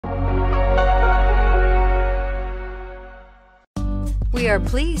We are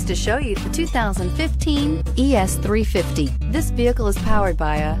pleased to show you the 2015 ES350. This vehicle is powered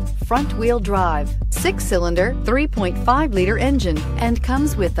by a front-wheel drive, 6-cylinder, 3.5-liter engine, and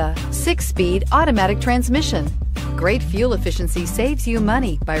comes with a 6-speed automatic transmission. Great fuel efficiency saves you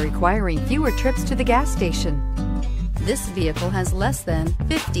money by requiring fewer trips to the gas station. This vehicle has less than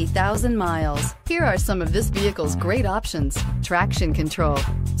 50,000 miles. Here are some of this vehicle's great options: traction control,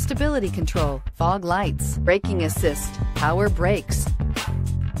 stability control, fog lights, braking assist, power brakes.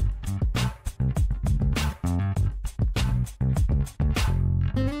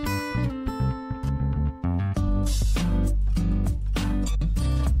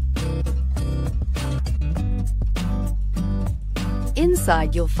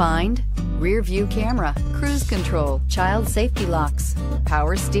 Inside you'll find rear view camera, cruise control, child safety locks,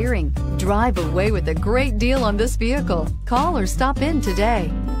 power steering. Drive away with a great deal on this vehicle. Call or stop in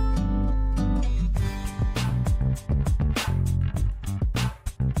today.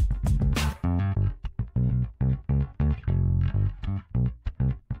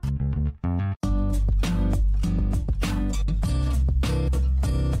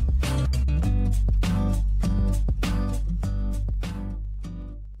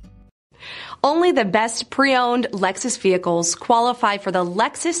 Only the best pre-owned Lexus vehicles qualify for the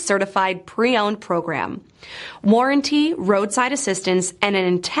Lexus Certified Pre-Owned program. Warranty, roadside assistance, and an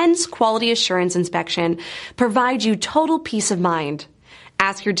intense quality assurance inspection provide you total peace of mind.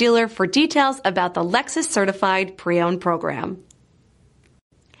 Ask your dealer for details about the Lexus Certified Pre-Owned program.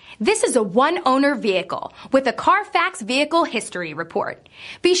 This is a one-owner vehicle with a Carfax Vehicle History Report.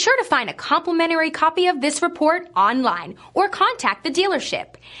 Be sure to find a complimentary copy of this report online or contact the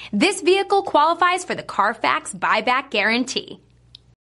dealership. This vehicle qualifies for the Carfax Buyback Guarantee.